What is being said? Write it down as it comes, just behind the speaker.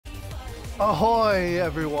Ahoy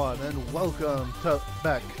everyone, and welcome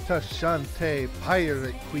back to Shantae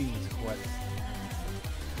Pirate Queen's Quest.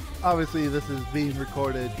 Obviously this is being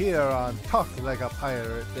recorded here on Talk Like a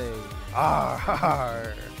Pirate Day.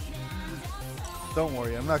 Arr! Don't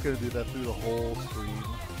worry, I'm not going to do that through the whole stream.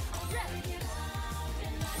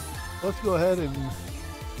 Let's go ahead and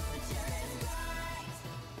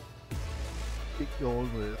get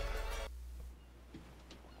going with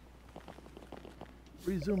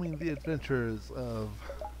resuming the adventures of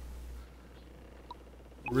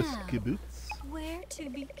Risky Boots. Where to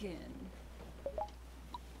begin?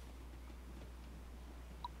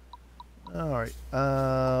 Alright,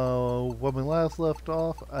 when we last left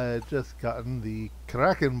off, I had just gotten the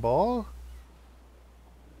Kraken Ball,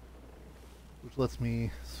 which lets me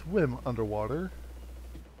swim underwater.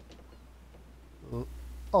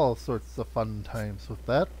 All sorts of fun times with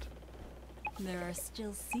that. There are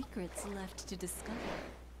still secrets left to discover.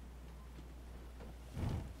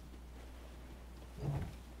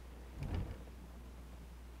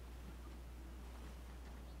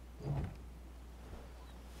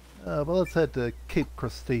 But let's head to Cape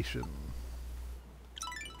Crustacean.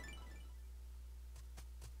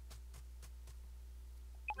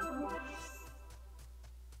 Let's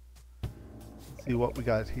see what we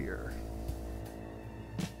got here.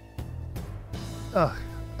 Ugh,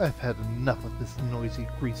 I've had enough of this noisy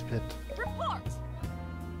grease pit. Report!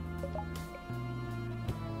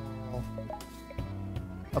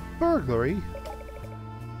 A burglary?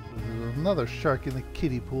 There's another shark in the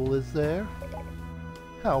kiddie pool, is there?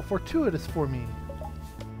 How fortuitous for me!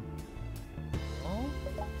 Oh?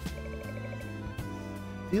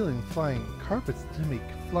 Stealing flying carpets to make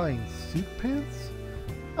flying suit pants?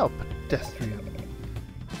 How pedestrian!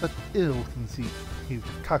 Such ill conceit, you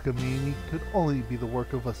cockamamie, could only be the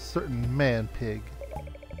work of a certain man-pig.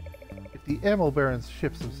 If the Ammo Baron's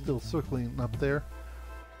ships are still circling up there,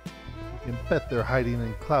 you can bet they're hiding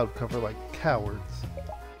in cloud cover like cowards.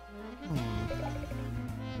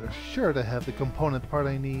 They're sure to have the component part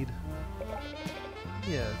I need.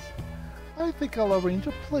 Yes, I think I'll arrange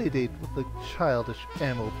a playdate with the childish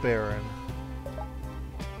Ammo Baron.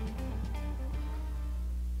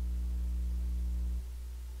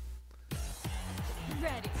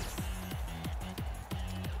 Ready.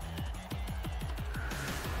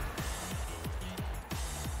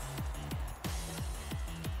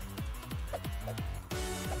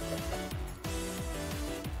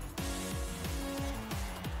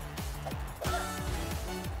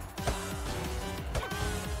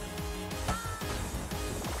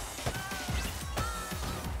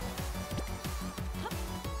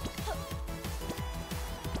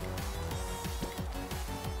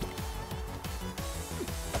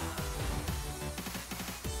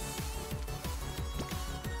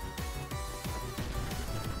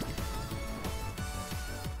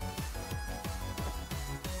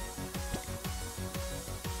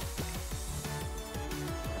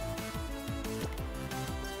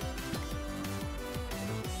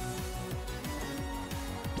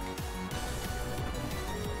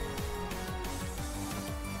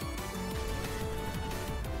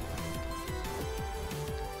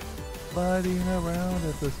 Gliding around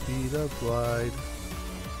at the speed of glide.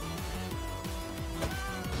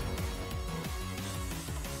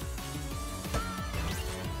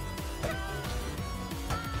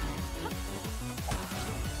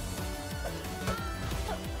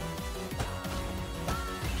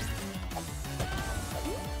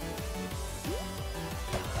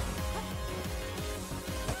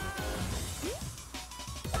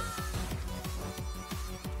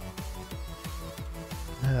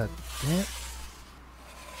 Damn.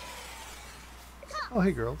 Oh,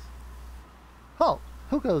 hey, girls. Halt!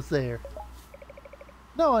 Who goes there?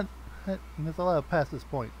 No one is allowed past this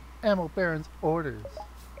point. Ammo Baron's orders.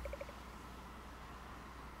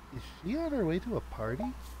 Is she on her way to a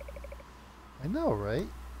party? I know, right?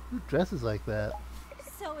 Who dresses like that?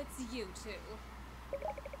 So it's you two.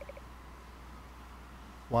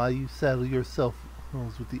 Why you saddle yourself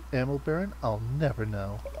with the Ammo Baron, I'll never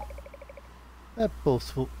know. That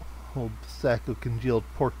boastful old sack of congealed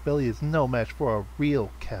pork belly is no match for a real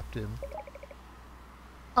captain.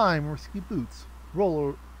 I'm Risky Boots,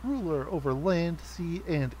 ruler over land, sea,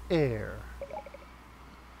 and air.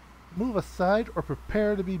 Move aside or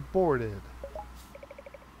prepare to be boarded.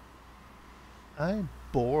 I'm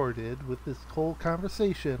boarded with this whole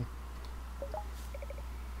conversation.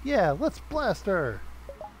 Yeah, let's blast her!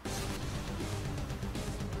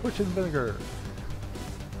 Push and vinegar.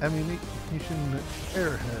 Ammunition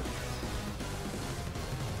airhead.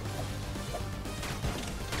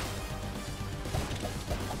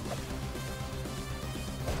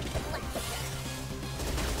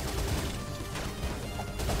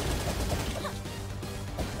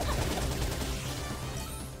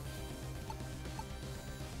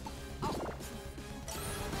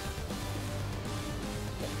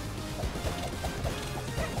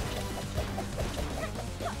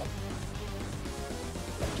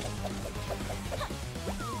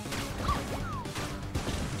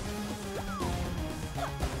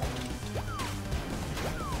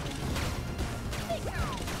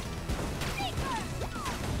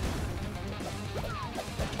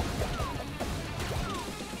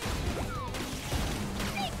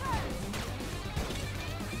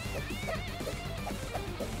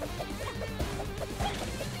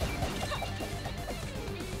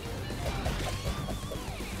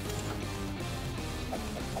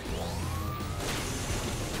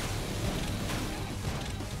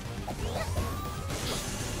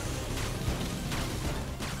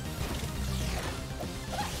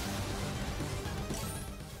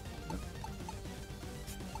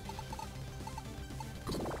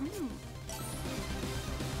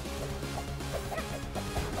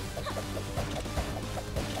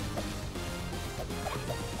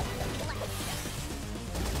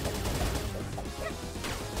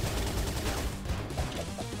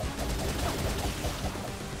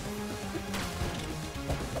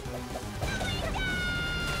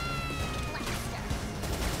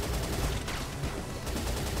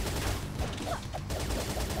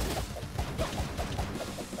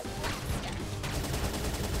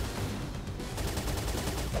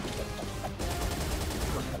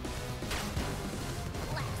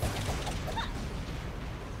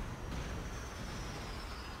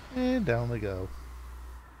 And down they go.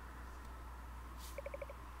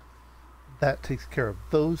 That takes care of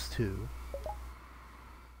those two.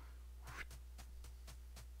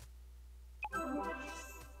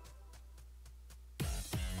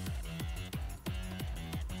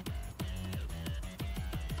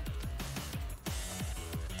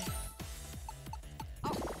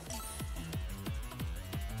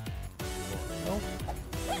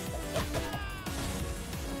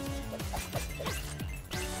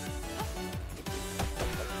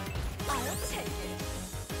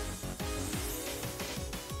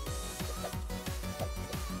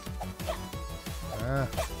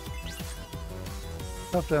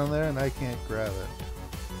 Stuff down there and I can't grab it.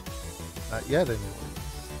 Not yet, anyway.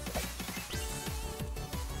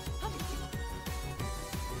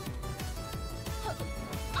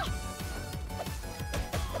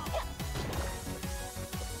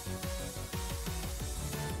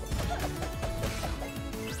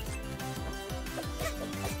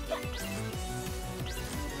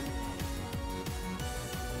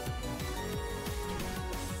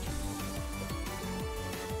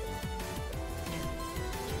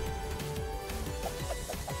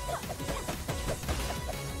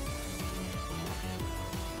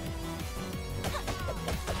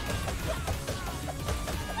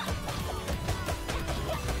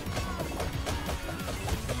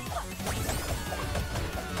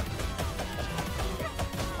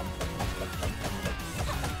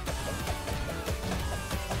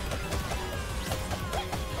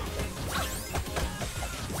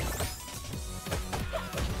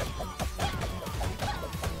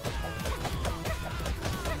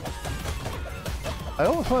 I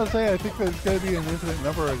almost want to say I think there's going to be an infinite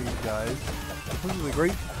number of these guys. This is a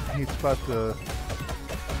great neat spot to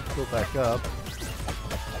go back up.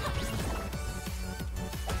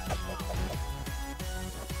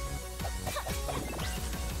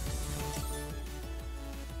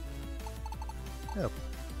 Yeah.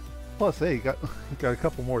 Plus, hey, got a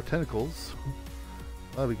couple more tentacles.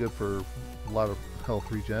 That'll be good for a lot of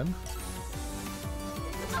health regen.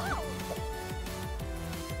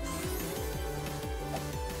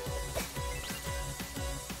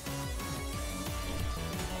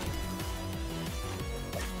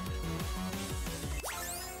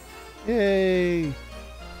 Yay!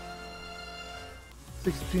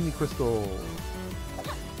 6 genie crystals.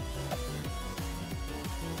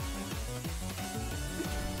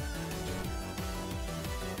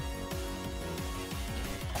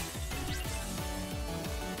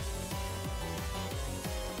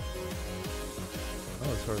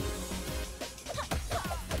 Oh, it's hard.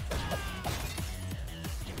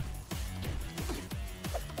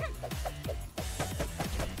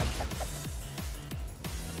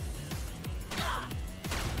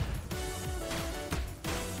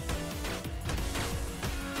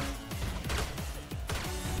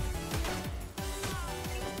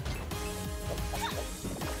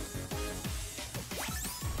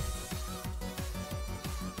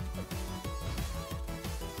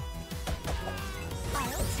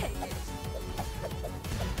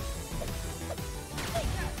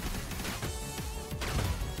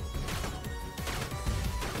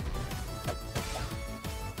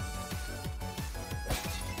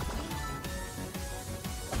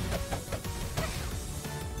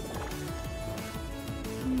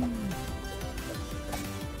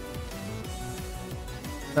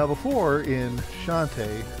 Now before in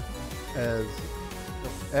Shantae, as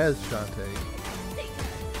Shantae,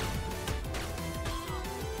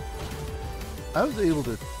 I was able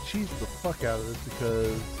to cheese the fuck out of this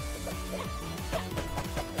because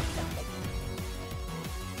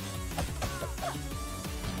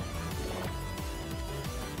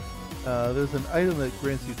there's an item that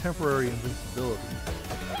grants you temporary invincibility.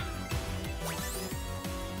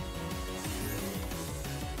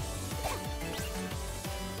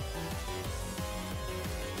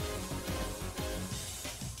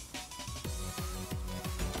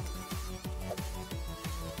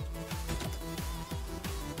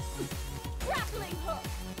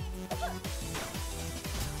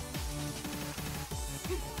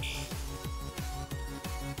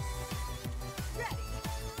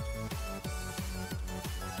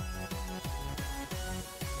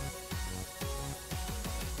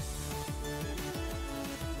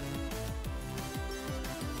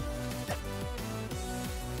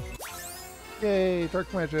 Yay,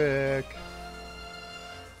 dark magic!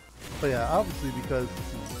 But yeah, obviously because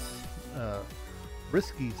this is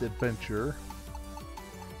Risky's adventure,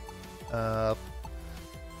 it's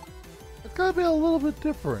gotta be a little bit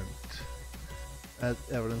different, as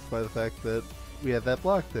evidenced by the fact that we had that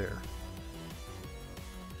block there.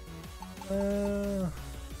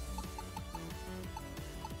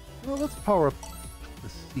 Well, let's power up the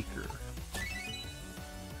Seeker.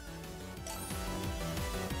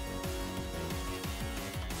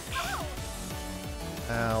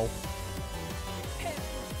 Ow.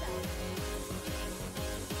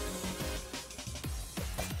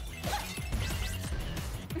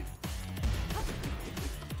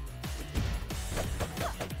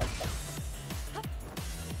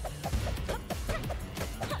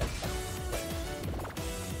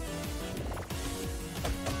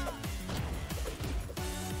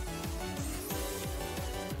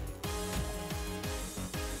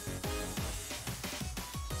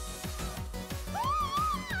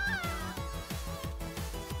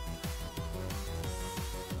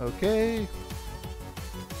 Okay.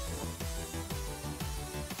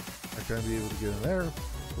 I'm gonna be able to get in there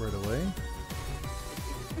right away.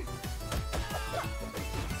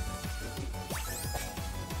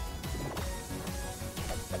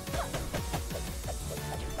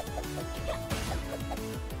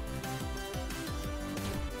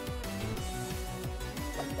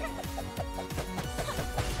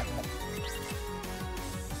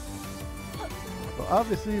 So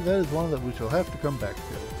obviously that is one that we shall have to come back to.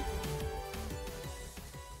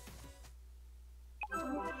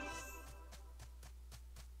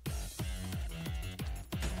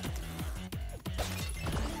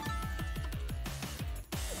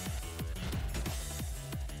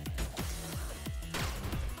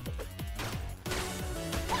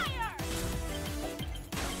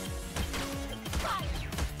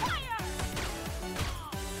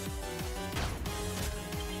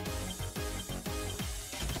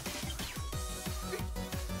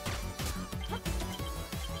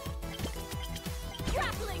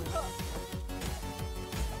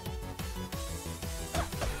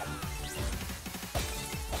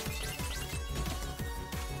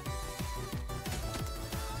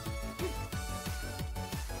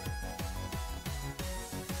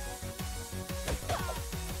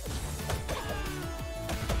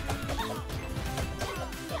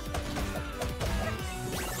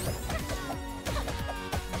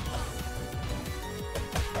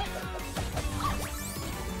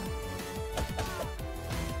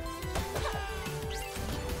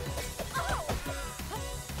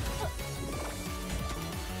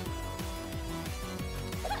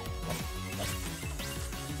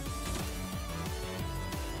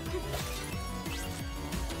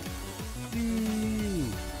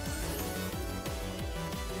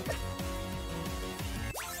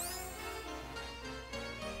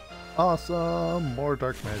 Awesome! More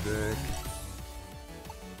dark magic.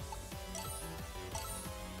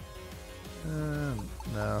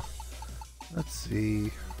 No. Let's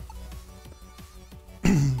see.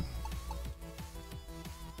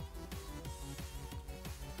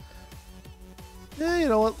 Yeah, you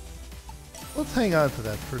know what? Let's hang on to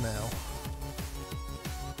that for now.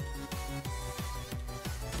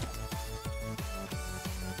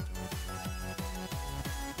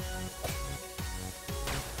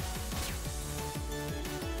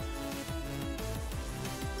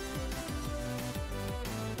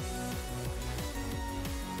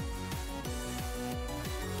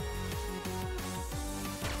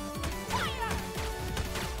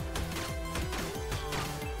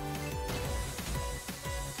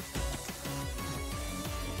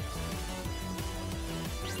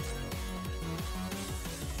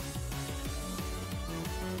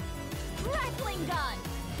 Gun.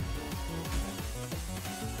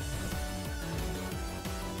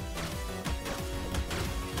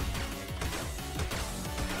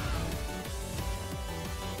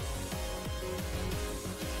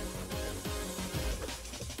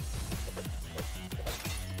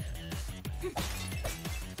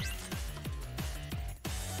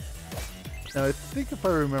 Now I think if I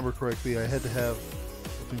remember correctly, I had to have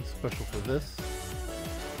something special for this.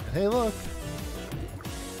 And hey, look!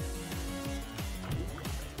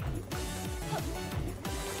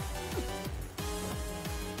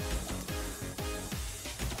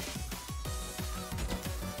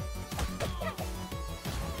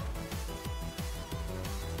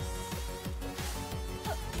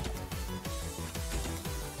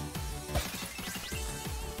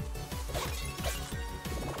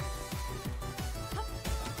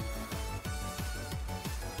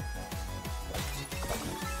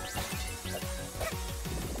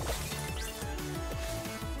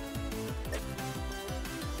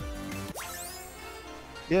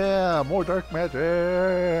 Yeah, more dark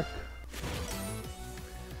magic!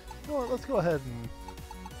 You know what, let's go ahead and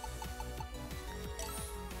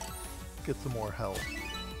get some more health.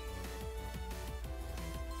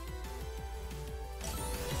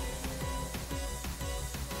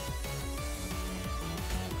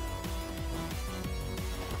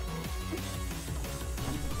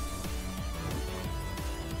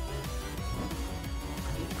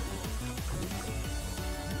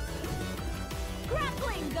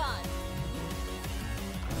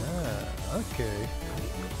 Okay.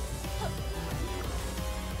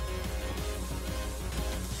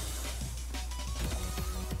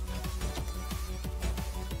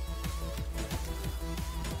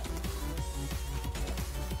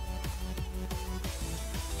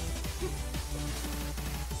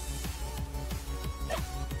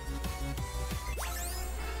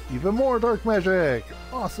 Even more dark magic!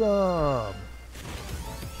 Awesome!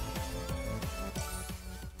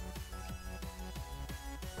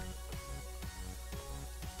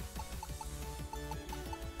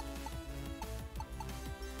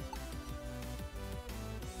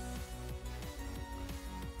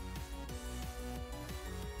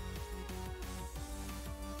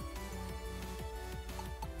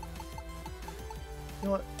 You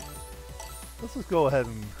know what? Let's just go ahead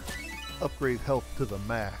and upgrade health to the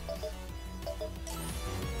max.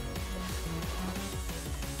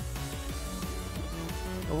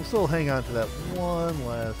 We'll still hang on to that one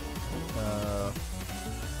last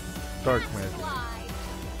dark magic.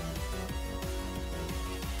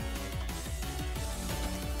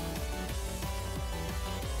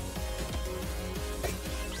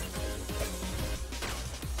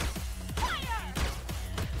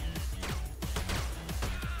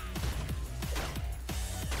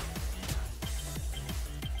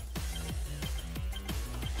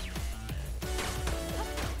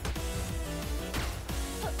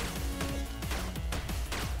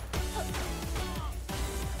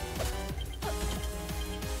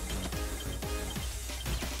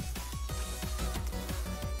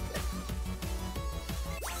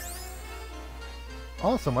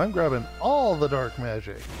 Awesome, I'm grabbing all the dark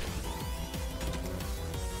magic.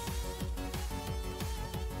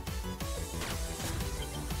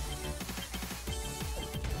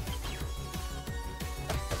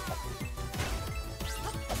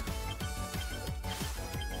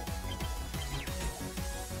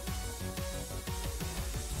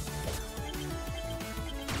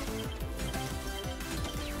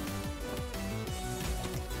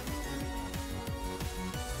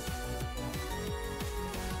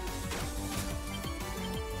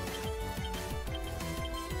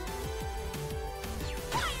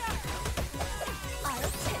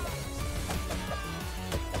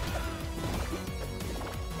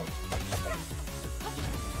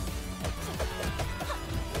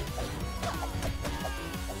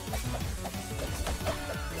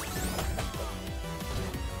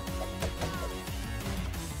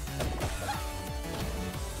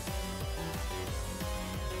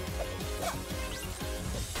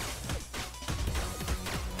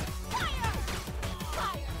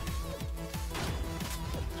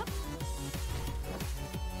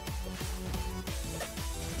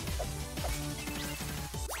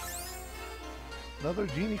 Another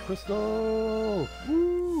Genie Crystal!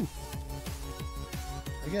 Woo!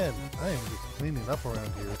 Again, I am just cleaning up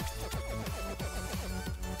around here.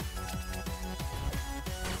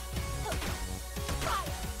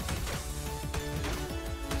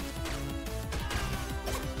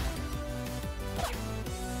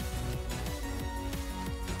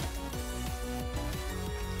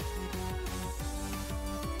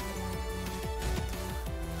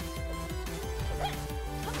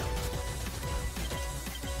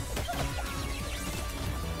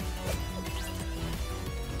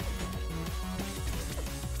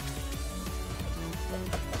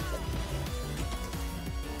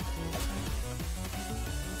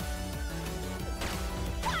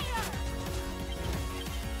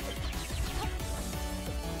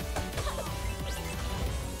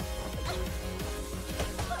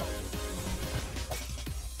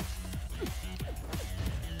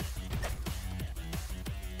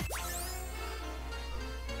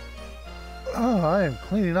 Oh, I am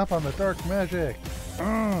cleaning up on the dark magic.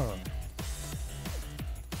 Ugh.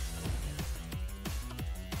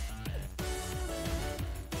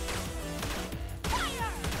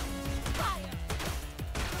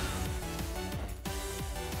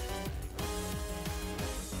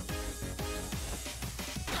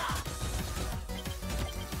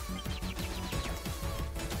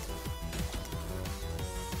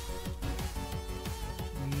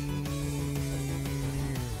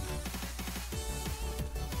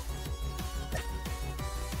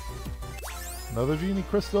 Another Genie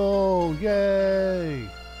Crystal! Yay!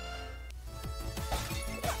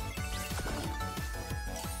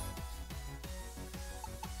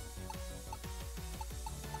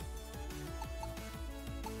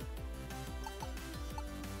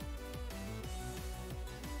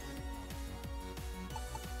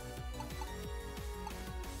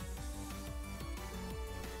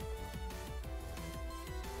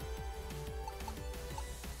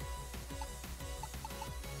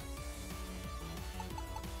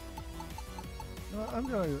 I'm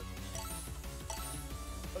going to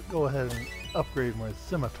go ahead and upgrade my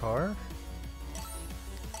scimitar.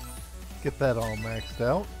 Get that all maxed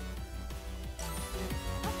out.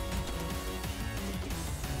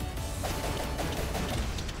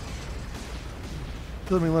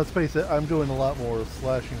 I mean, let's face it, I'm doing a lot more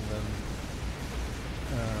slashing than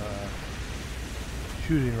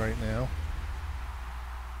shooting right now.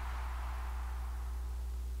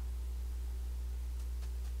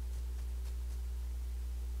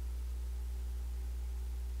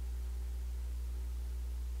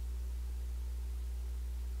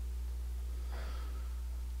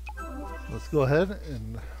 Let's go ahead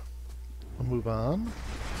and move on.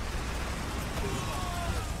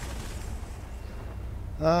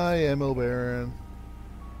 I am Baron.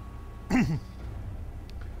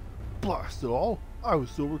 Blast it all! I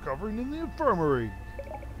was still recovering in the infirmary.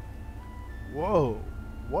 Whoa,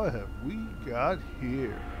 what have we got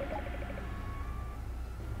here?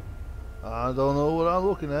 I don't know what I'm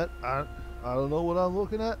looking at. I don't know what I'm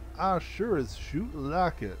looking at. I sure as shoot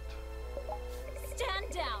like it.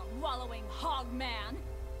 Stand down, wallowing hog man!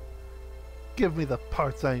 Give me the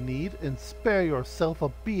parts I need and spare yourself a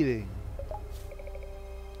beating.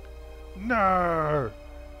 Nar!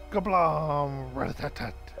 Kablam!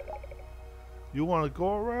 Rat-tat-tat! You want to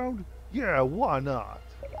go around? Yeah, why not?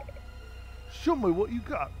 Show me what you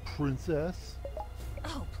got, princess.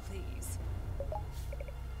 Oh, please.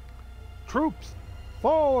 Troops,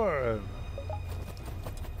 forward!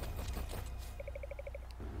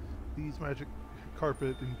 These magic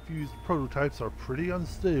carpet infused prototypes are pretty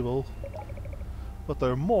unstable, but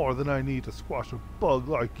they're more than I need to squash a bug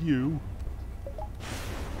like you.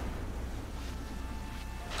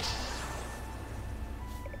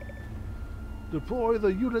 Deploy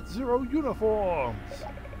the Unit 0 uniforms!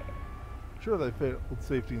 Sure they failed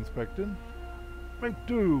safety inspection. Make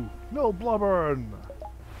do! No blubbering!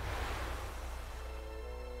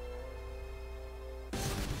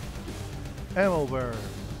 Ammo burn!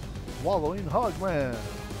 Wallowing Hogman!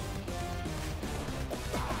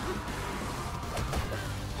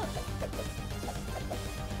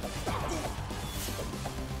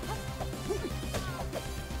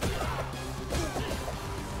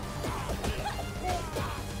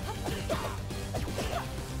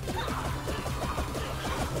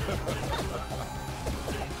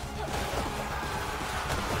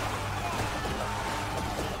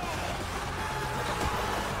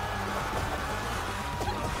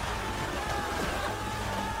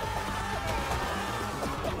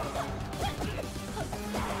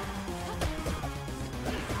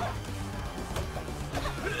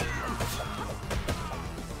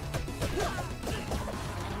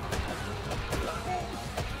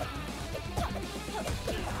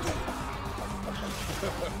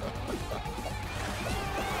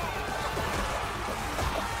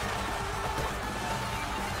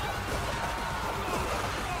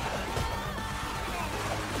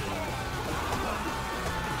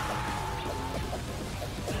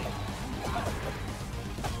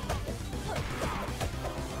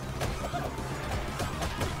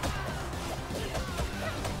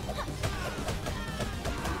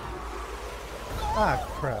 Ah,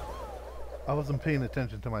 crap. I wasn't paying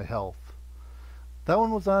attention to my health. That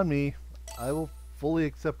one was on me. I will fully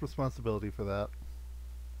accept responsibility for that.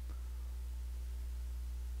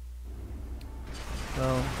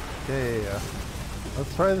 Okay,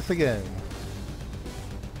 let's try this again.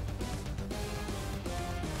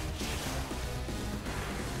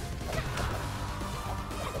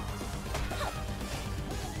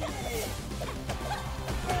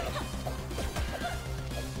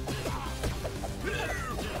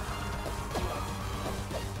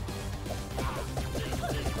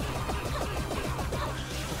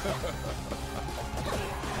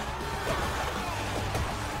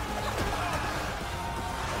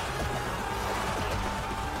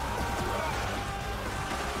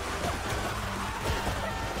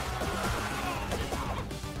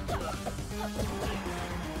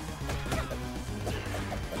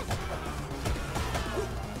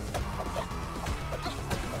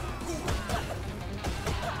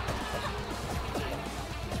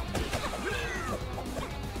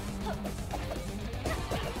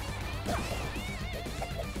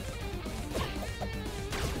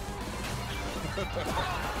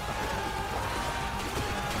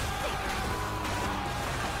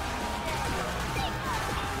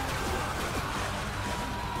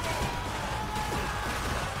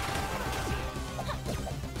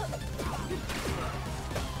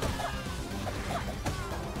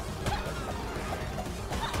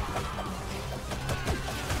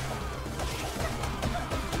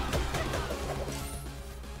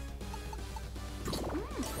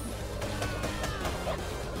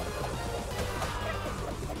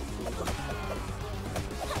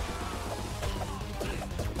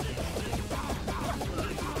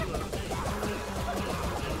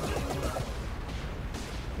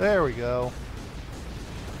 There we go.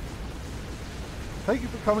 Thank you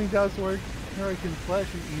for coming down so where I can flash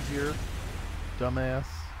you easier, dumbass.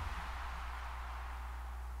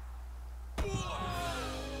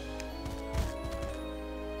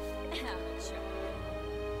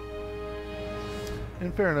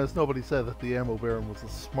 In fairness, nobody said that the Ammo Baron was the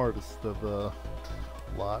smartest of the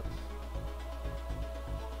lot.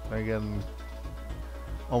 And again,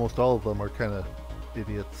 almost all of them are kind of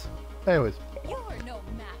idiots. Anyways. You're no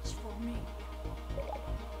match for me.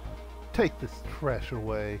 Take this trash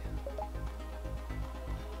away.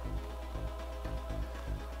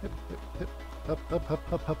 Hip, hip, hip. Up, up,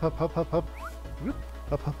 up, up, up, up, up, up, up. Whoop.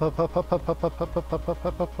 Up, up, up, up, up, up, up, up, up, up, up, up,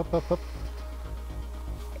 up, up, up, up.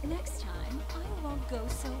 Next time, I won't go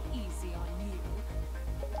so easy on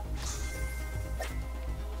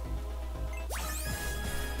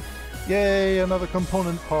you. Yay, another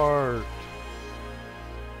component part.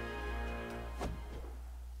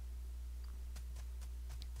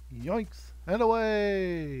 Yoinks, and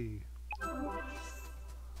away!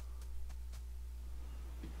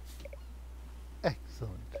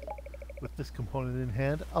 Excellent. With this component in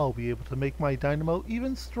hand, I'll be able to make my dynamo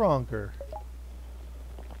even stronger.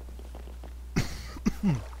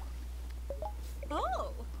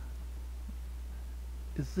 Oh!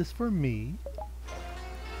 Is this for me?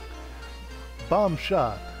 Bomb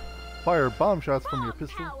shot. Fire bomb shots from your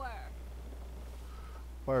pistol. Power.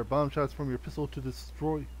 Fire bomb shots from your pistol to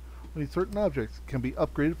destroy only certain objects. Can be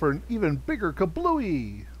upgraded for an even bigger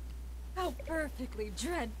kablooey. How perfectly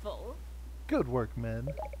dreadful. Good work, men.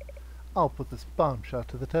 I'll put this bomb shot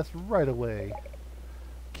to the test right away.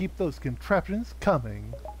 Keep those contraptions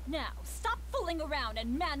coming. Now, stop fooling around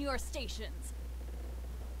and man your stations.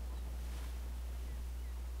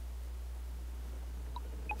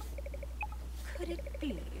 Could it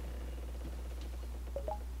be?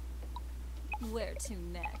 Where to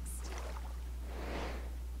next?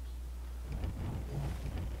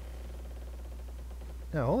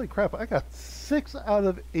 Now, holy crap, I got 6 out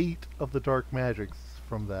of 8 of the dark magics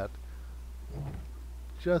from that.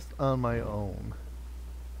 Just on my own.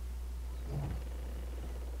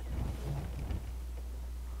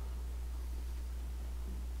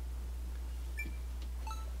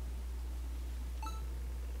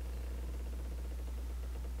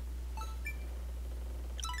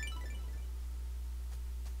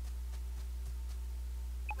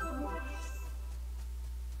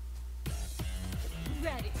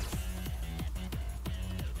 Ready.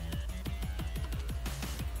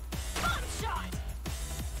 Bomb shot!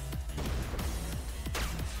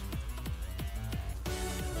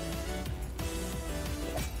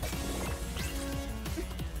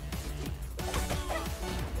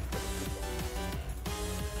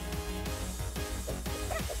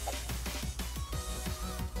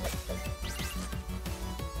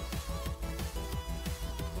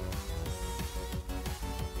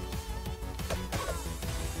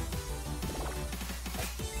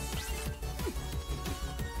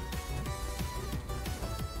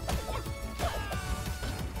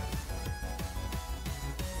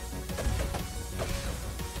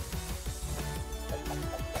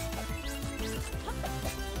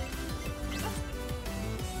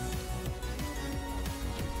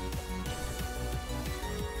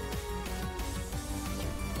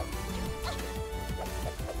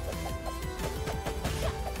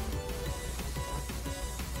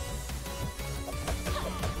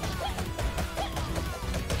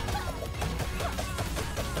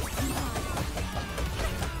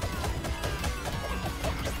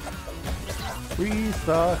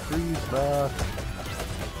 Restock, restock.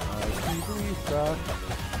 I keep restock.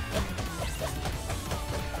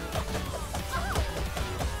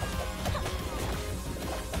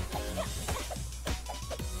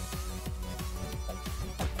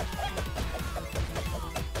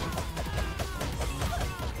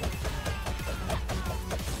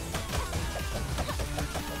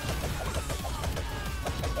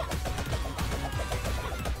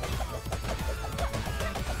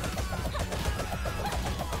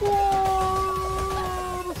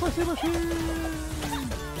 Whoa! The slicey machine!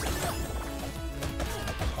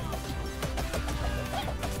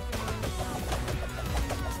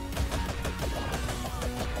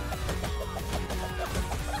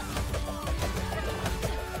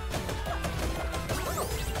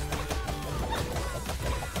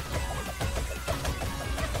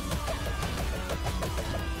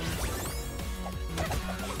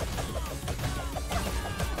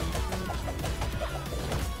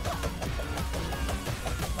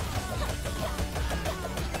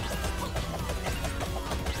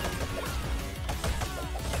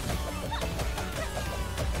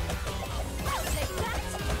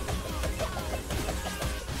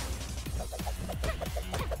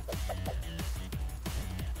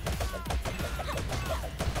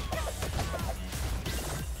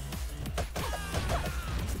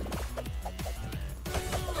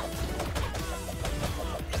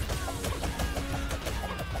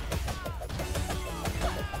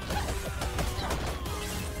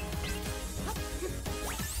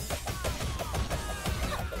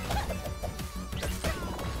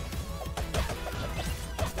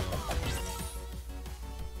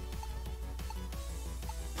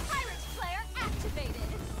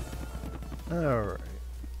 Alright.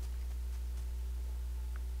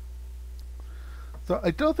 So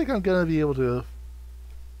I don't think I'm going to be able to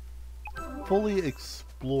fully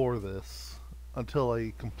explore this until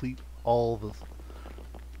I complete all the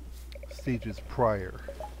stages prior.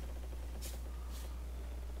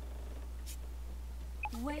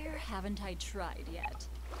 Where haven't I tried yet?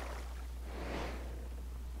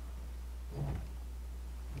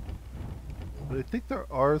 But I think there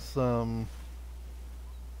are some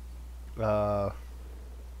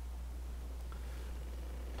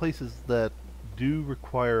places that do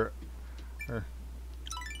require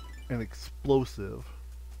an explosive.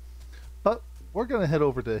 But we're going to head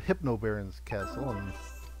over to Hypno Baron's castle and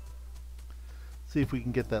see if we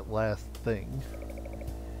can get that last thing.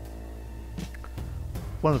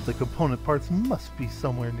 One of the component parts must be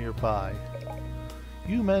somewhere nearby.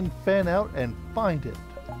 You men fan out and find it.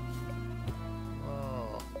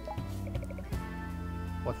 Oh.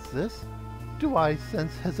 What's this? Do I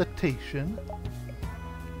sense hesitation?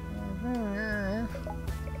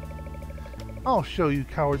 I'll show you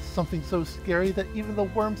cowards something so scary that even the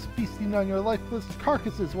worms feasting on your lifeless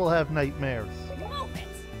carcasses will have nightmares. Move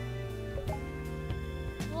it!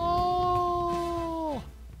 Oh!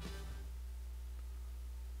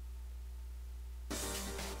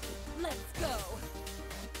 Let's go!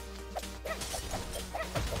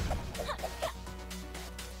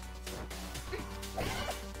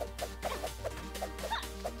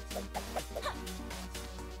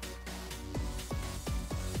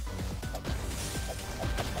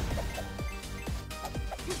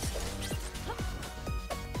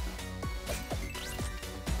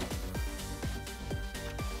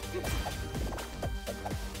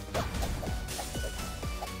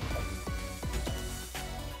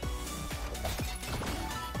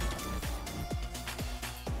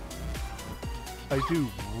 I do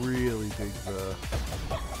really dig the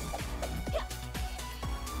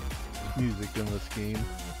music in this game.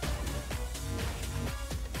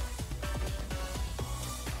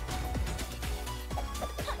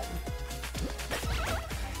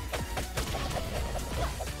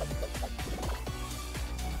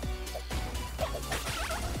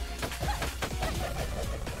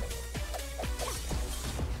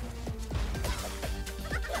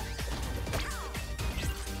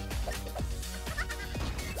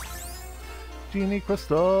 Genie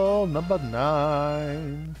Crystal number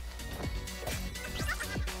 9.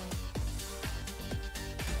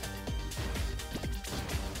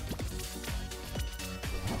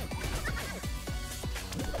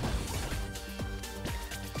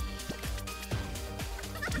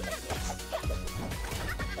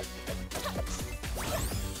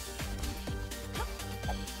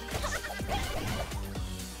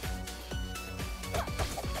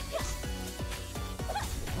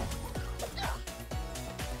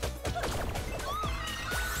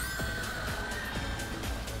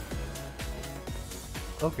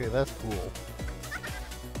 Okay, that's cool.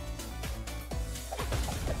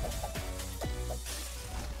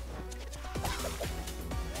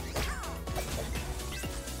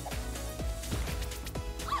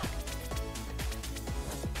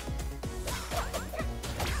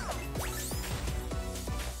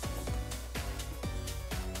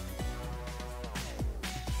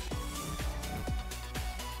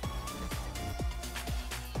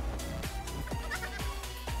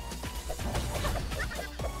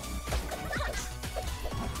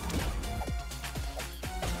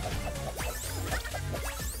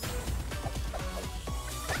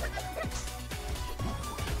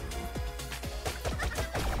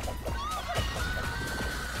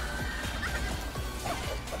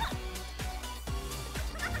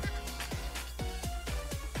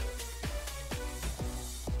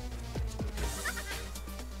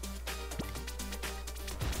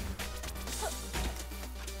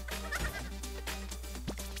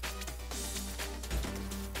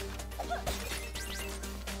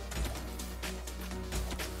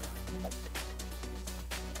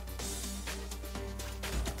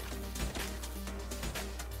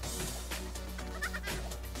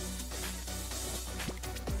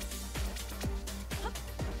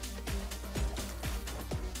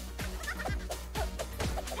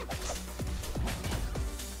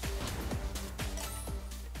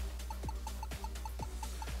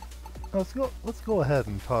 Let's go ahead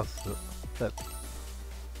and toss that.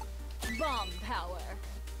 Bomb power.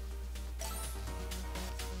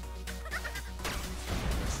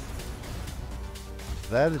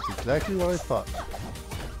 That is exactly what I thought.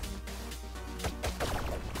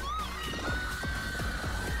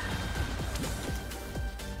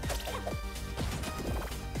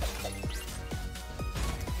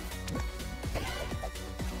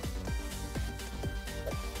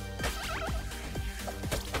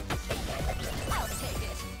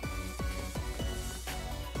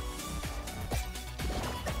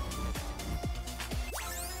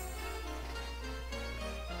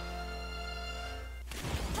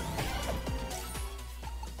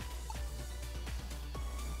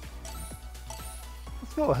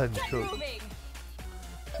 Let's go ahead and Get show moving.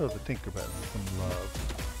 the Tinkerbell some love.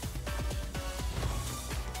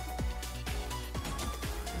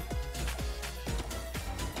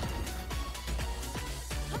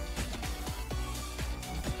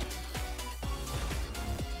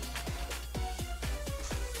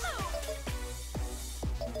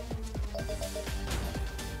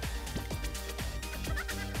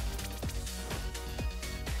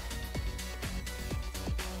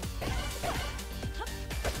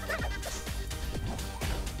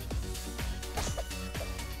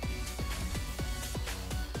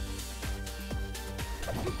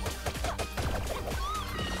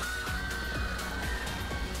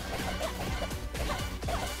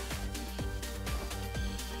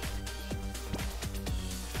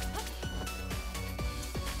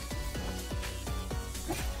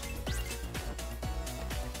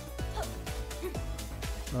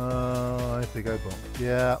 I think I bumped.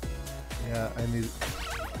 Yeah, I need.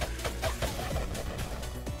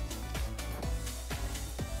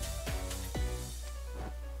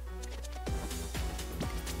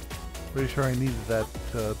 Pretty sure I needed that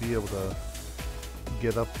to be able to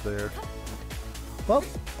get up there. Well,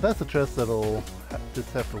 that's a chest that'll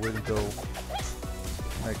just have to wait until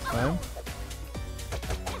next time.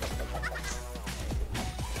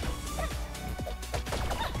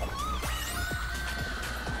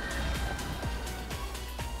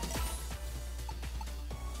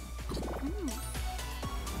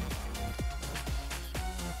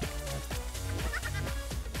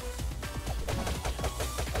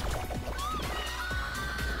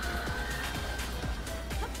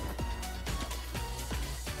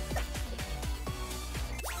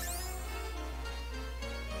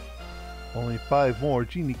 Only 5 more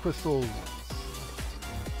Genie crystals.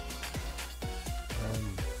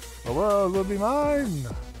 And the world will be mine!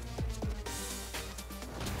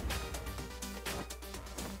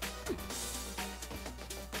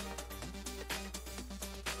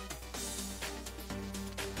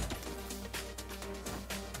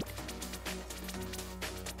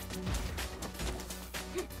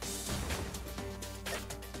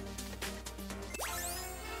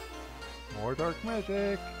 More dark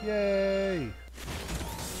magic! Yay!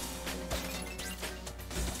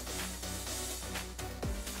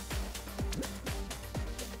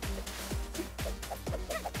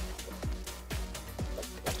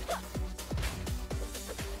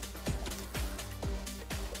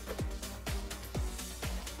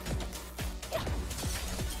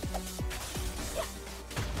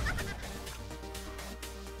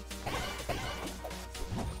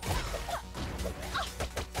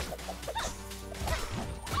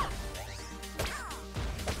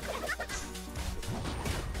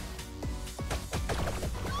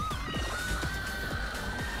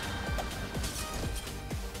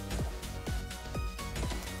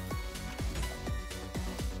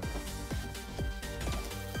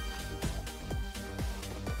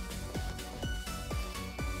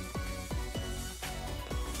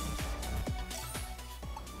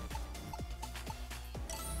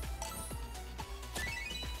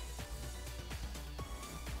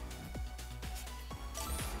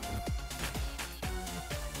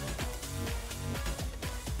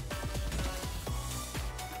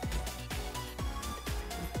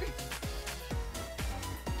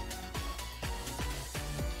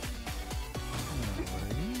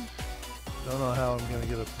 Don't know how I'm gonna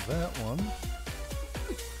get up to that one.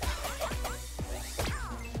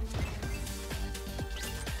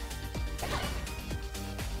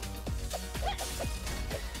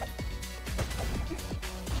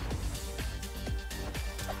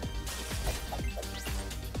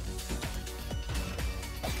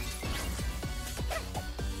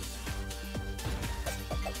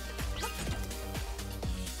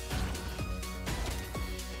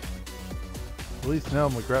 At least now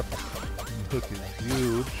my grappling hook is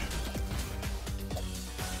huge.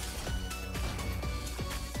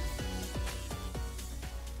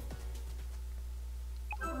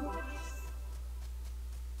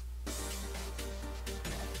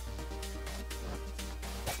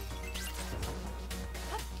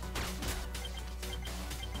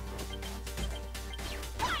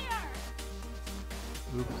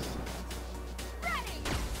 Oops.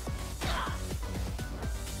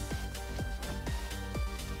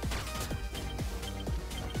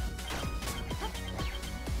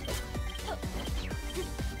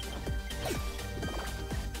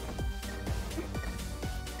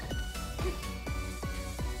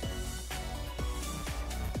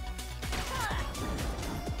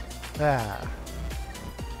 Ah.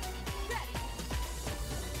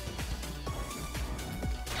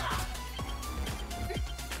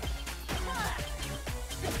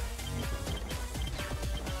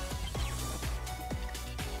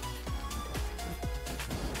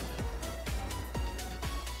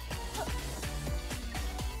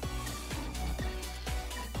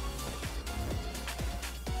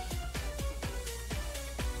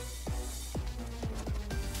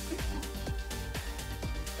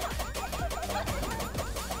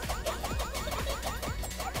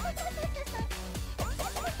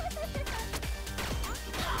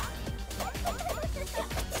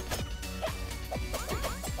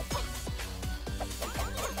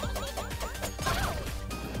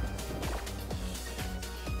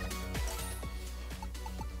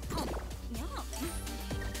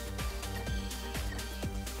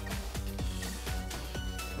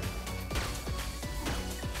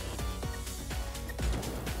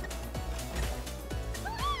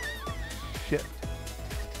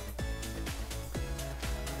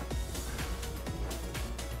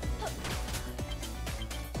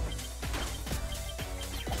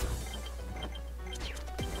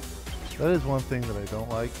 That is one thing that I don't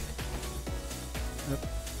like. Yep.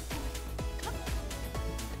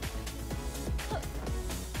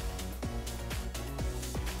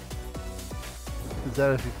 Is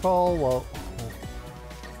that if you fall while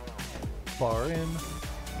far in,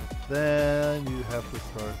 then you have to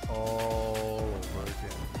start all over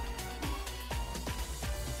again.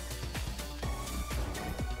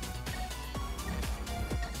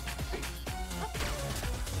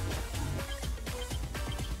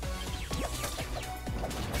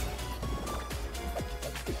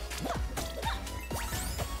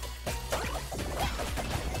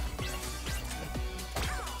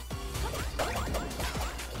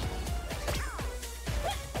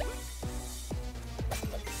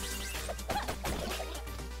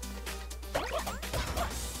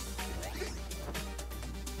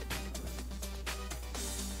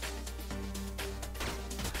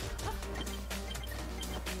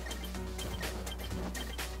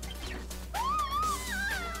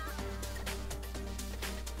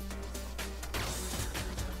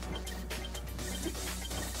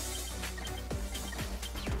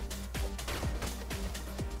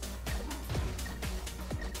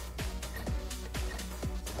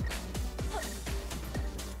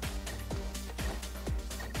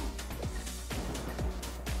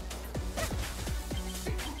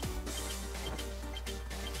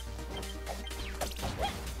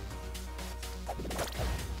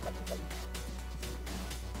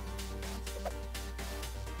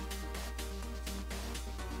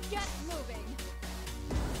 Get moving.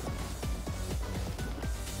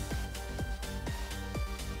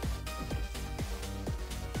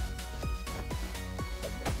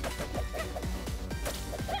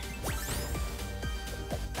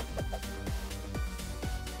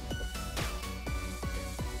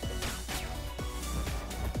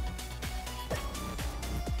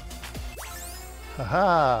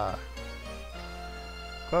 Haha!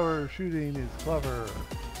 Clever shooting is clever.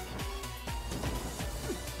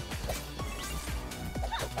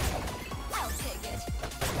 I'll take it.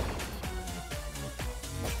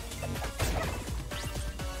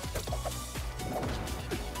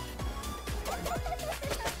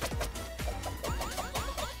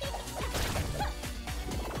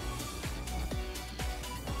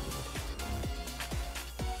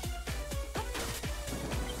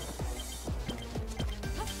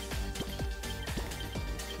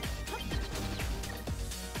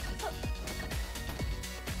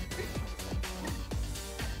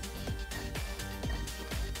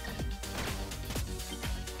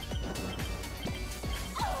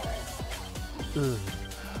 Ugh.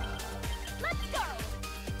 Let's go.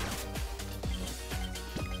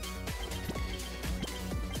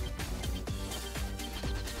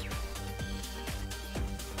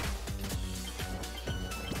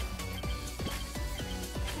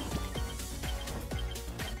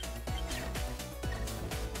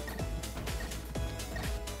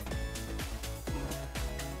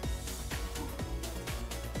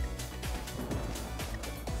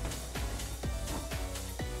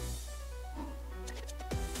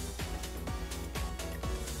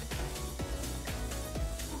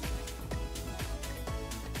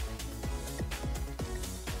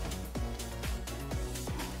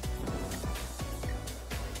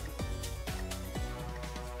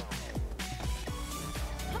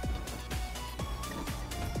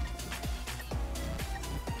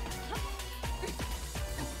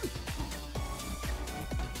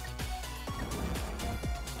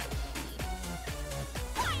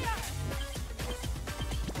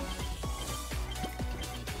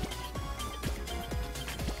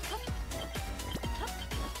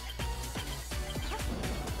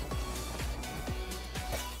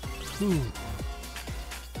 Ooh.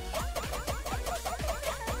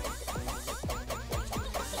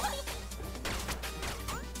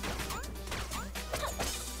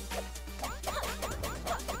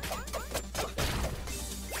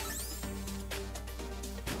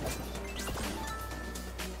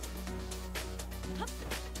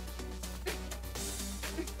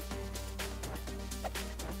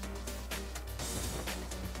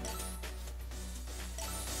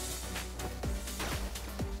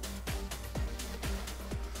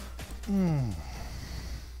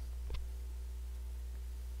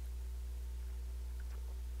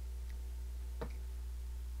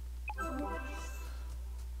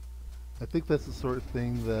 I think that's the sort of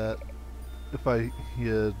thing that if I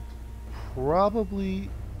had probably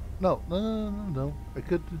no, I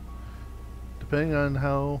could, depending on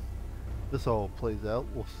how this all plays out,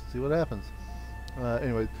 we'll see what happens.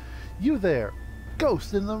 Anyways, you there,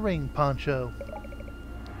 ghost in the rain poncho.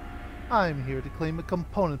 I'm here to claim a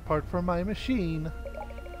component part for my machine.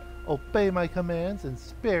 Obey my commands and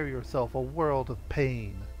spare yourself a world of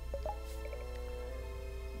pain.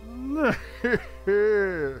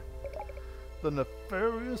 The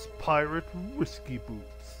nefarious pirate Whiskey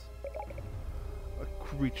Boots. A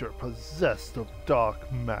creature possessed of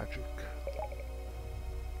dark magic.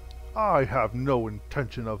 I have no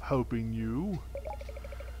intention of helping you.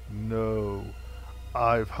 No,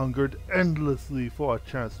 I've hungered endlessly for a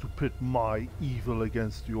chance to pit my evil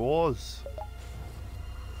against yours.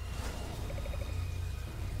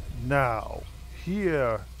 Now,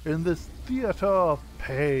 here in this theater of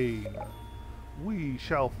pain, we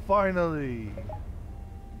shall finally...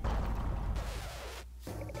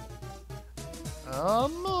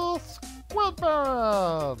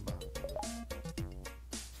 Squidman!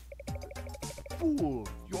 Fool,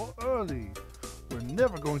 you're early. We're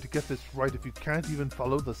never going to get this right if you can't even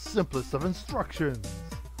follow the simplest of instructions.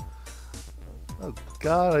 Oh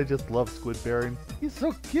god, I just love Squid Baron. He's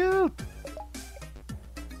so cute!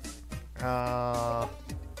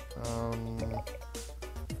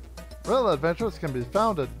 Real adventures can be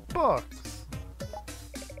found in books.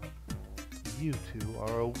 You two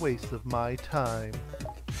are a waste of my time.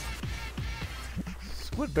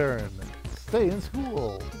 Squid Baron, stay in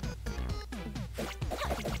school.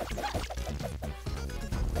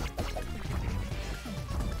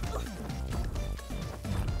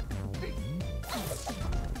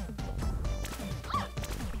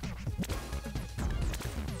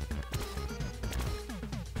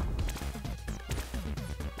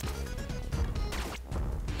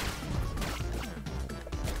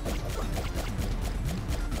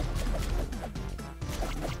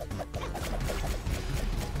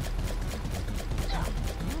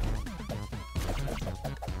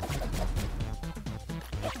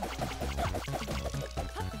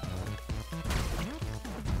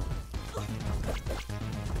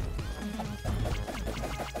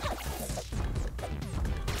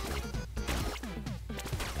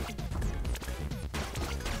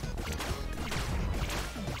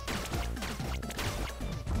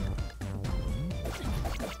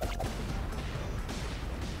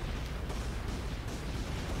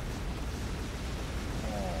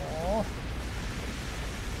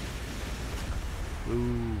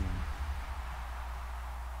 Ooh.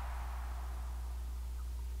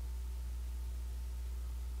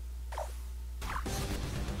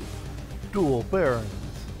 Dual Barons.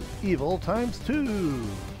 Evil times 2.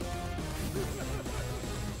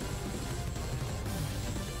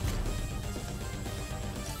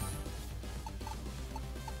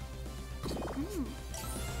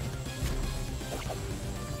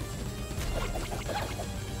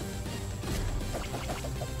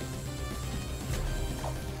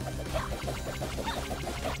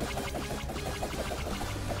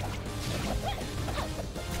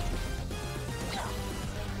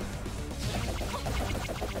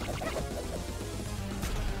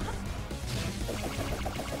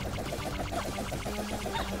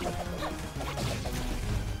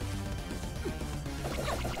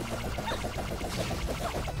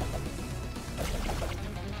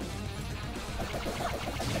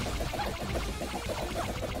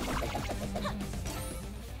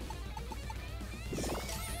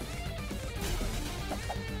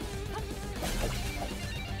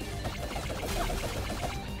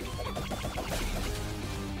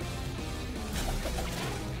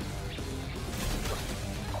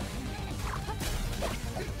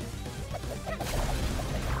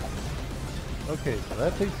 Okay, so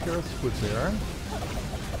that takes care of Squid Baron.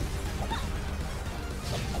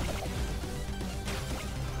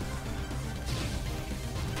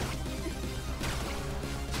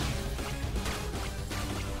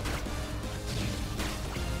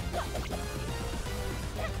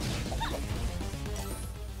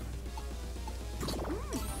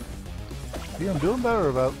 See, I'm doing better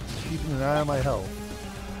about keeping an eye on my health.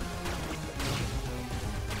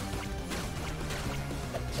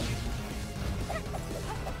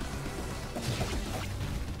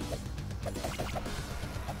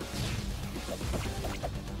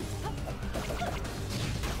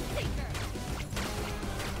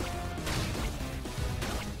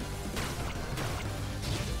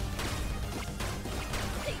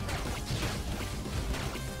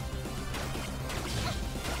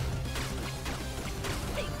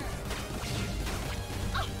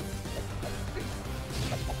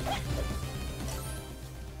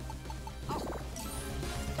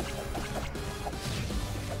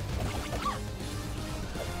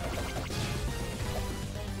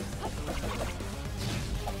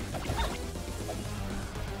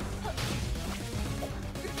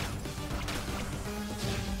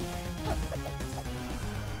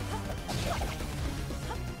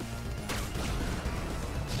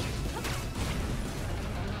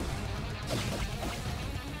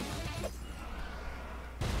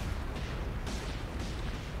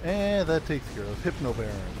 And that takes care of Hypno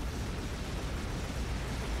Baron.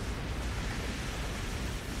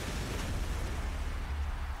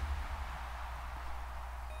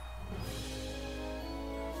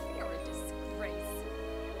 You're a disgrace.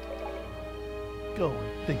 Go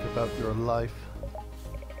and think about your life.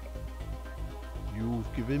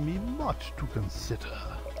 You've given me much to consider.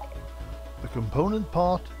 The component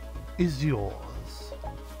part is yours.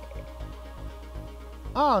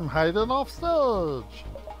 I'm hiding off stage.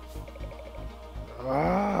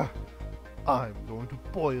 I'm going to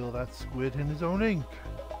boil that squid in his own ink.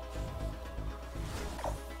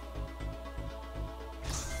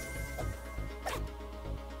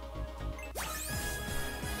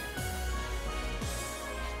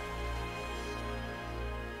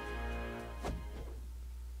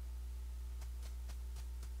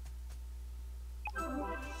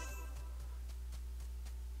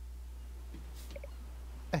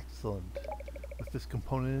 Excellent. With this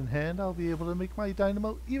component in hand, I'll be able to make my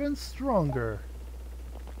dynamo even stronger.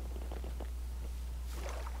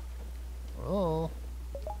 Oh.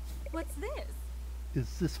 What's this?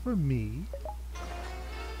 Is this for me?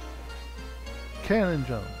 Cannon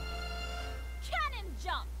jump. Cannon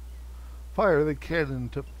jump! Fire the cannon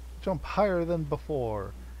to jump higher than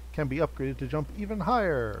before. Can be upgraded to jump even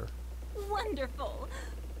higher. Wonderful!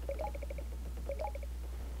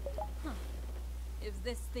 Huh. If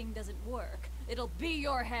this thing doesn't work, it'll be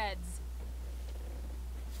your heads!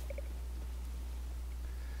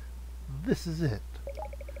 This is it.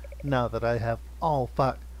 Now that I have all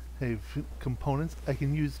 5 components, I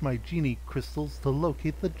can use my Genie crystals to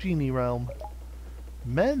locate the Genie realm.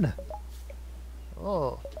 Men!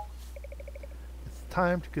 Oh. It's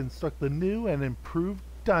time to construct the new and improved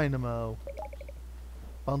dynamo.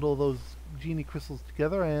 Bundle those Genie crystals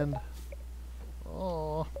together and...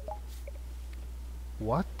 Oh.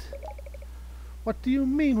 What? What do you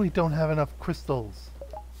mean we don't have enough crystals?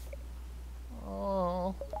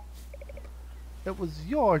 Oh. It was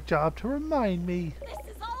your job to remind me.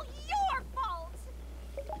 This is all your fault!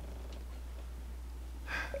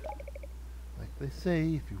 Like they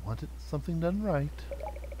say, if you want something done right,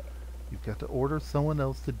 you've got to order someone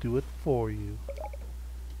else to do it for you.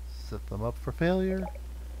 Set them up for failure,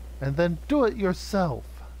 and then do it yourself.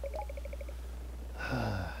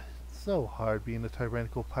 It's so hard being a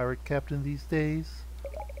tyrannical pirate captain these days.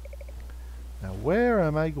 Now where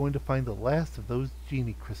am I going to find the last of those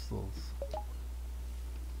Genie crystals?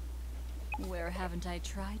 Where haven't I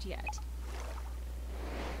tried yet?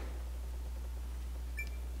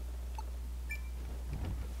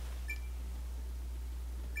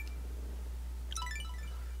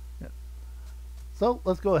 Yeah. So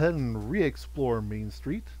let's go ahead and re-explore Main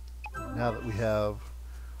Street now that we have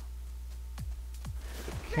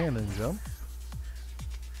the cannon jump.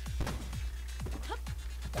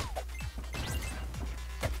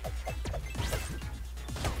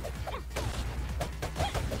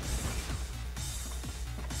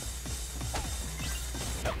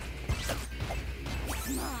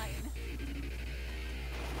 Mine.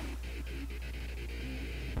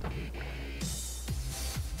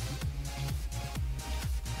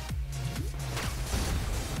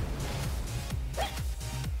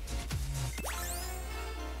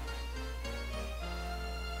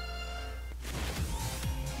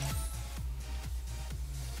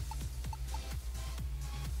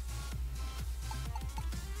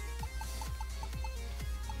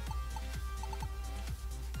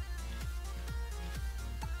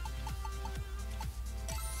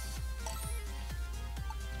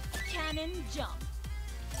 Cannon jump.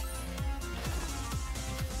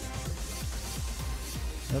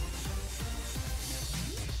 Yep.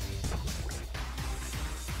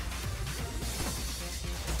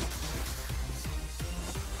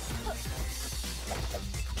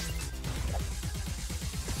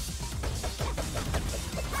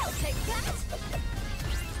 I'll take that!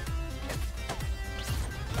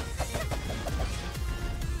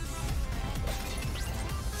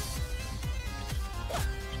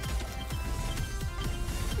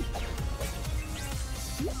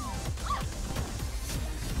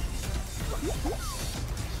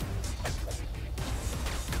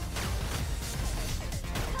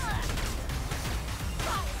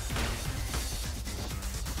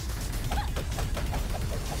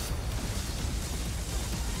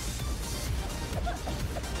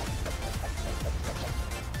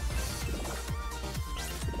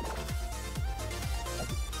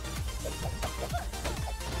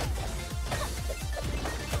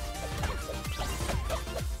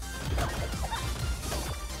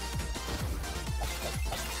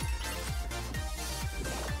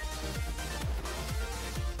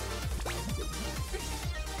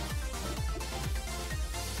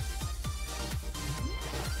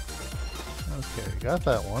 Okay, got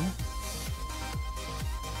that one.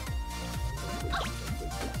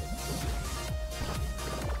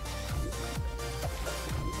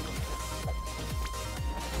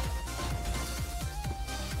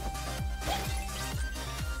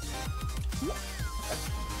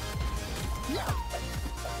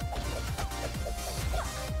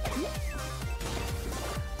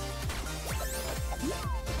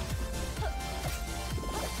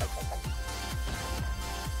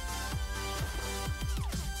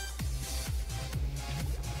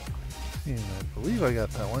 And I believe I got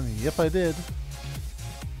that one. Yep, I did.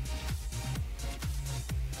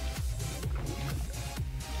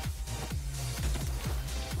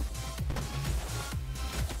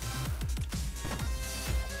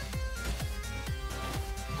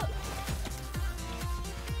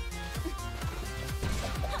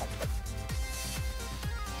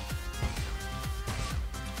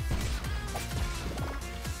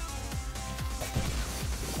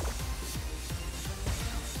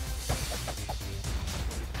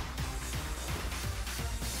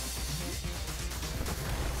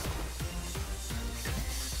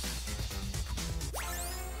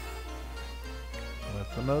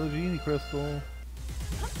 That's another Genie Crystal.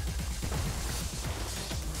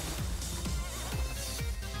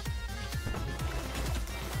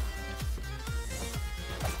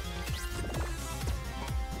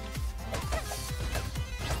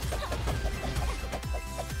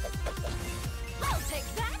 I'll take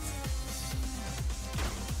that.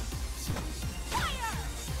 Fire!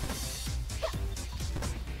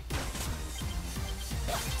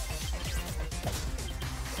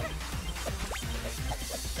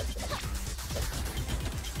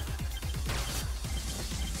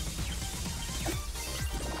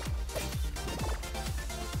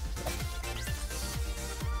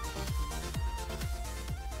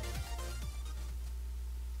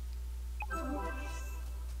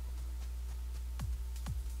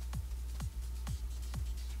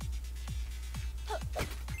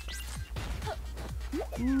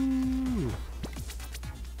 'Ooh.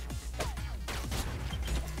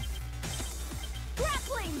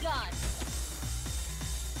 Grappling gun!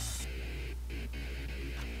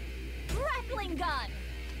 Grappling gun!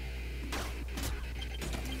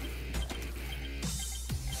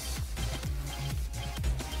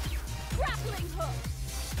 Grappling hook!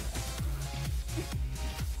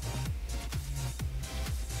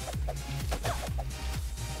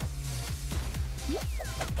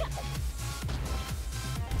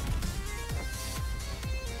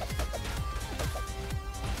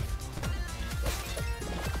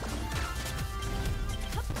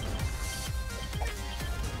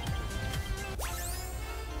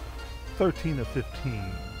 $13 of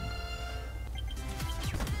 15.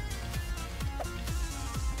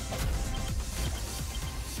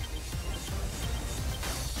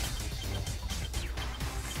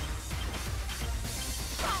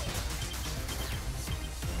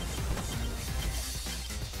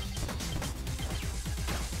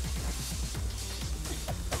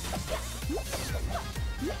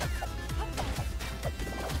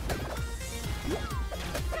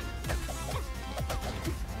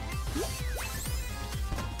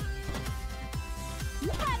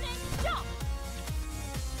 Cannon jump!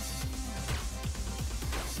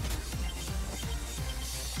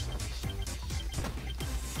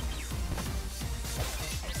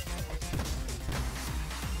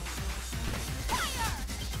 Fire!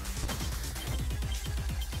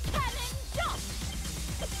 Cannon jump!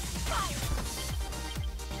 Fire!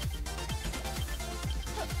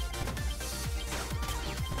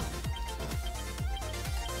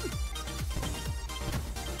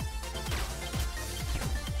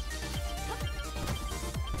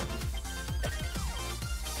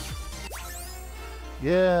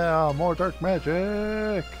 'Yeah, more dark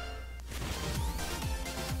magic!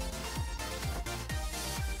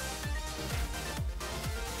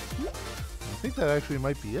 I think that actually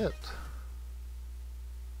might be it.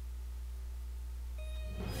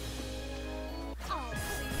 I'll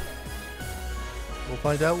see you. We'll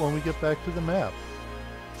find out when we get back to the map.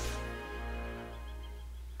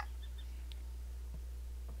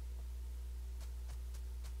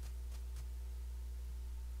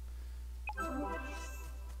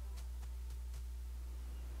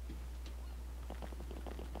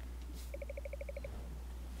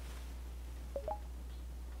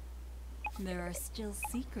 There are still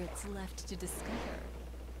secrets left to discover.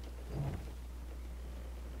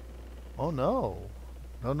 Oh no.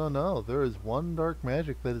 No, no, no. There is one dark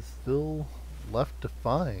magic that is still left to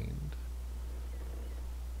find.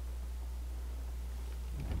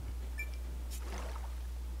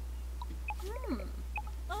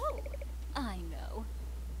 Oh, I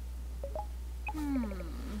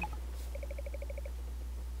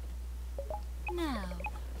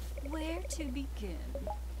to begin?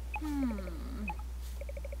 Hmm.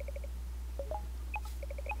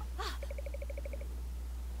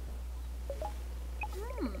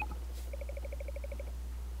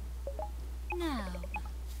 Now,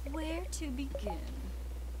 where to begin?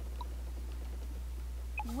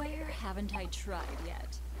 Where haven't I tried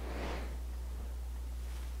yet?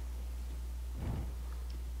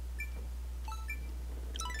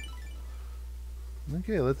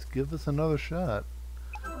 Okay, let's give this another shot.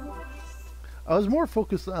 I was more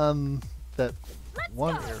focused on that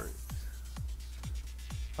one area.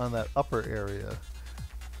 On that upper area.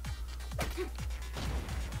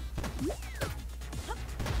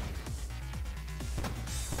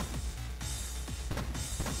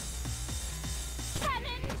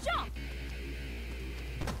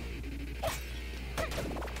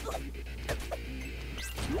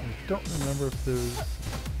 I don't remember if there's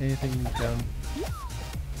anything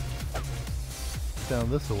down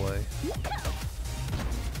this way.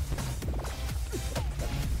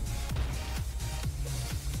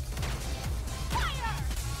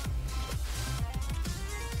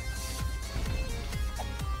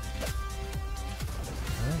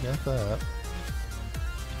 I got that.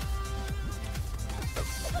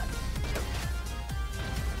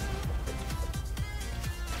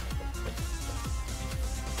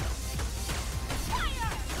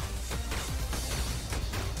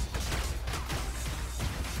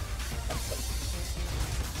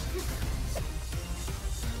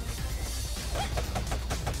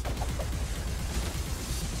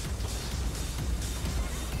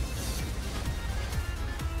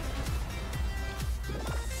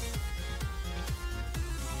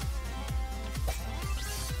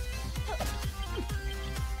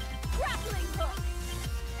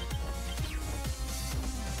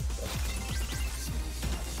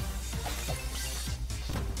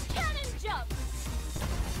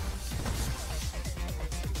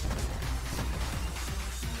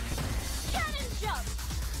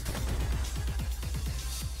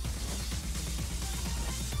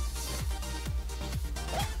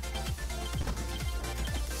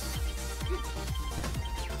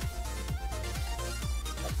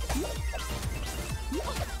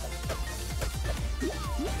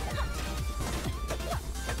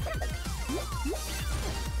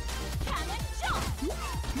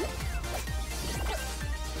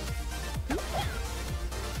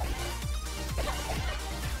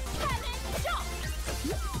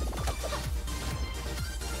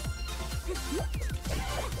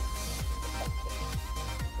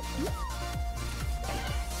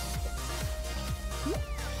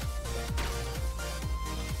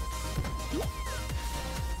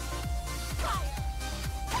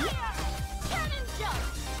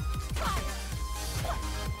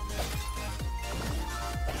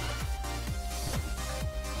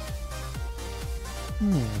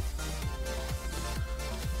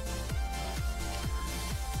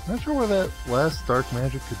 Not sure where that last dark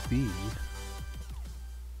magic could be.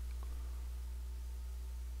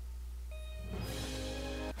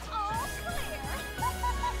 All clear.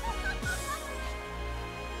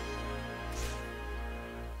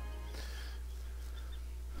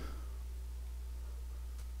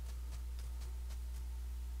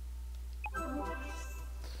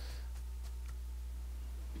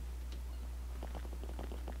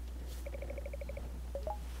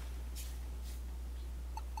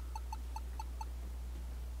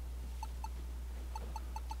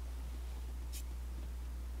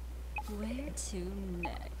 Where to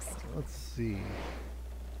next? Let's see.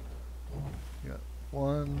 Got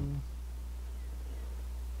 1,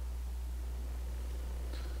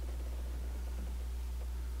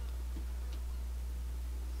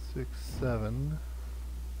 6, 7.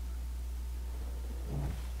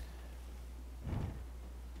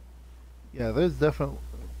 Yeah, there's definitely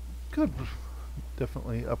could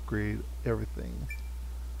definitely upgrade everything.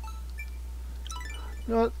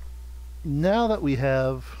 You know what? Now that we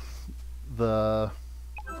have the,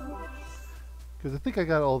 because I think I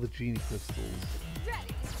got all the genie crystals.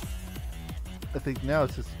 Ready. I think now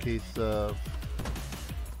it's just a case of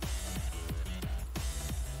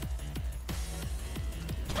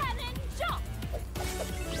Cannon jump.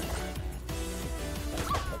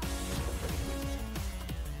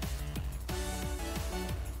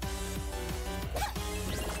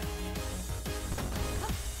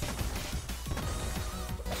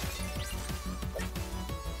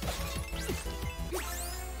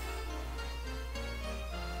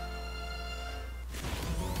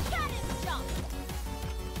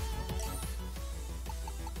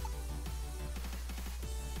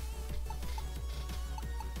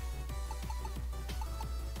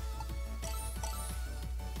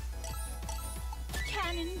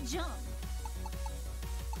 cannon jump.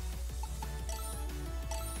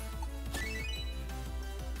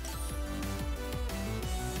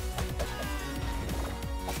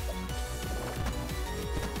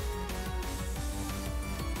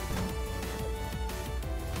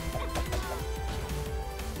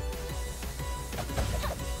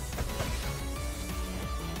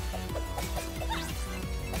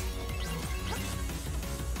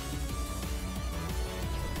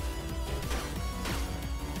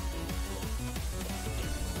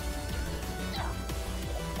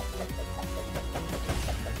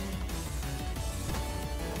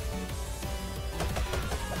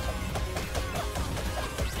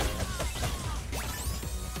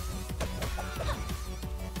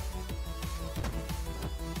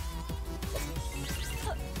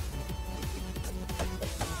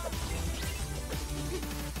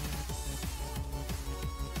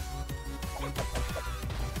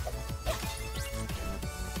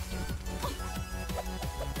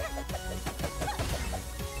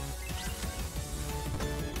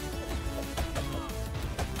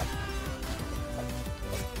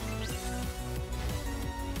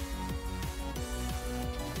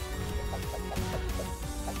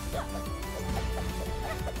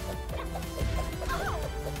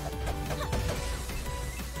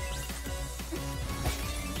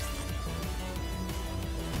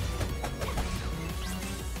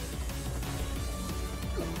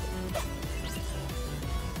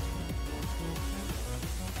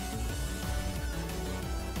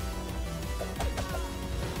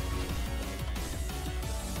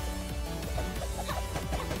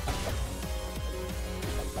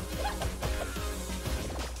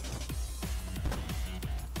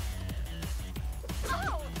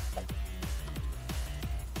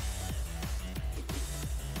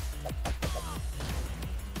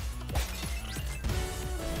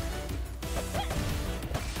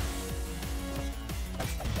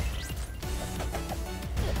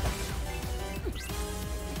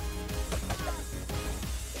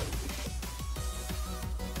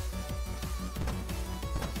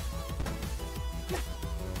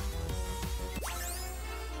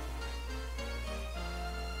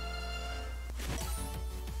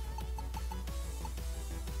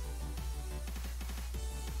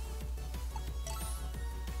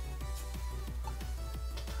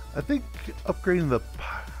 I think upgrading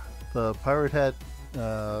the pirate hat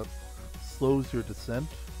slows your descent.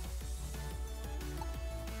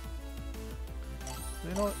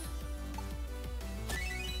 You know what?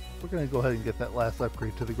 We're gonna go ahead and get that last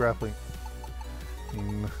upgrade to the grappling,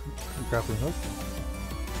 the grappling hook.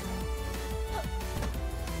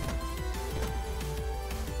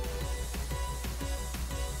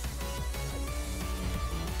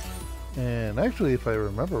 And actually, if I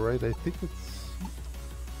remember right, I think it's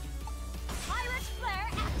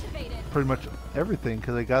pretty much everything,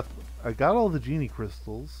 because I got all the genie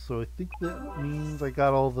crystals, so I think that means I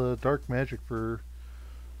got all the dark magic for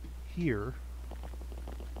here.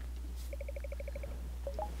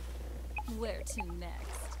 Where to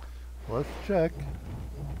next? Let's check.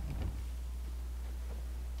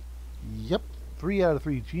 Yep, 3 out of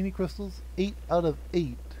 3 genie crystals, 8 out of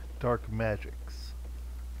 8 dark magics.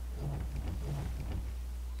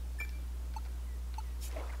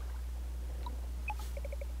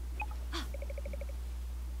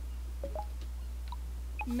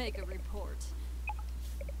 Make a report.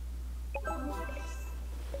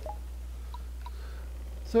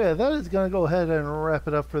 So yeah, that is going to go ahead and wrap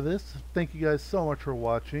it up for this. Thank you guys so much for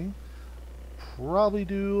watching. Probably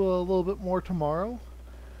do a little bit more tomorrow.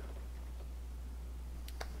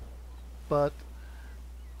 But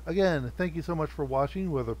again, thank you so much for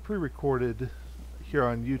watching, whether pre-recorded here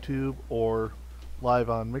on YouTube or live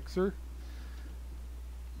on Mixer.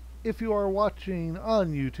 If you are watching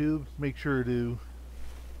on YouTube, make sure to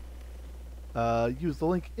use the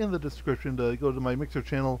link in the description to go to my Mixer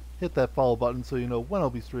channel, hit that follow button so you know when I'll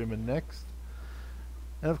be streaming next.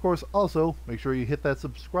 And of course, also, make sure you hit that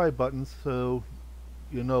subscribe button so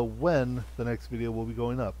you know when the next video will be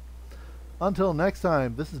going up. Until next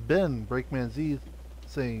time, this has been Breakman Z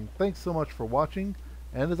saying thanks so much for watching,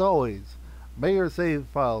 and as always, may your save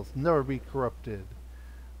files never be corrupted.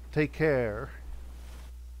 Take care.